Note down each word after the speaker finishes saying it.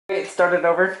Wait, start it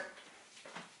over.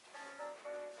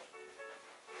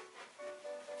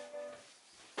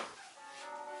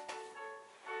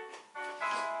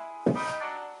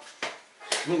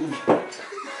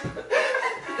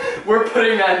 We're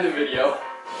putting that in the video.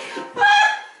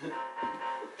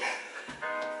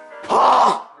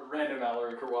 Random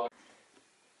Mallory Kowal.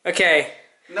 Okay.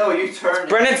 No, you turn.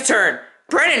 Brennan's turn.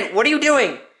 Brennan, what are you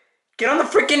doing? Get on the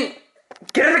freaking...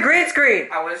 Get on the green screen!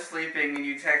 I was sleeping and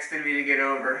you texted me to get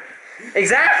over.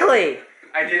 Exactly!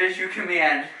 I did as you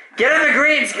command. Get on the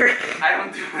green screen! I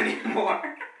don't do anymore.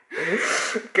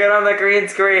 Get on the green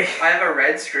screen. I have a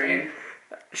red screen.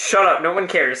 Shut up, no one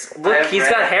cares. Look, he's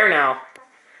got hair now.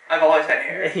 I've always had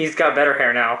hair. He's got better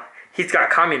hair now. He's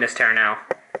got communist hair now.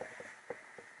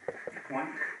 What?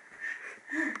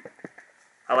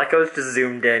 I like how it's just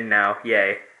zoomed in now.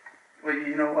 Yay. Well,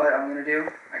 you know what I'm gonna do?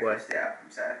 What? Yeah,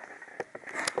 I'm sad.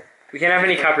 We can't have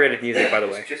any copyrighted music, by the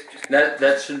way. Just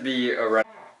That should be a right.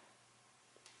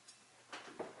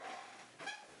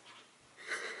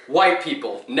 White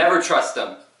people, never trust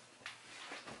them.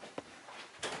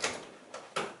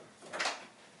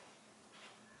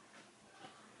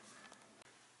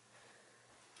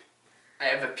 I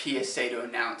have a PSA to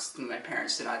announce that my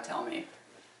parents did not tell me.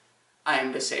 I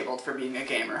am disabled for being a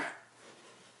gamer.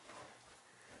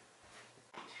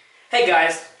 Hey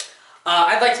guys,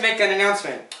 I'd like to make an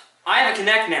announcement. I have a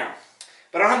Kinect now,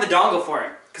 but I don't have the dongle for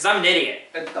it, because I'm an idiot.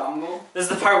 A dongle? This is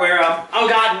the part where, oh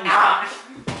god, ah!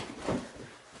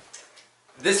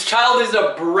 This child is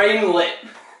a brainlet.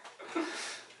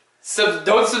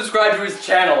 Don't subscribe to his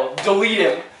channel. Delete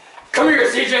him. Come here,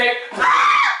 CJ.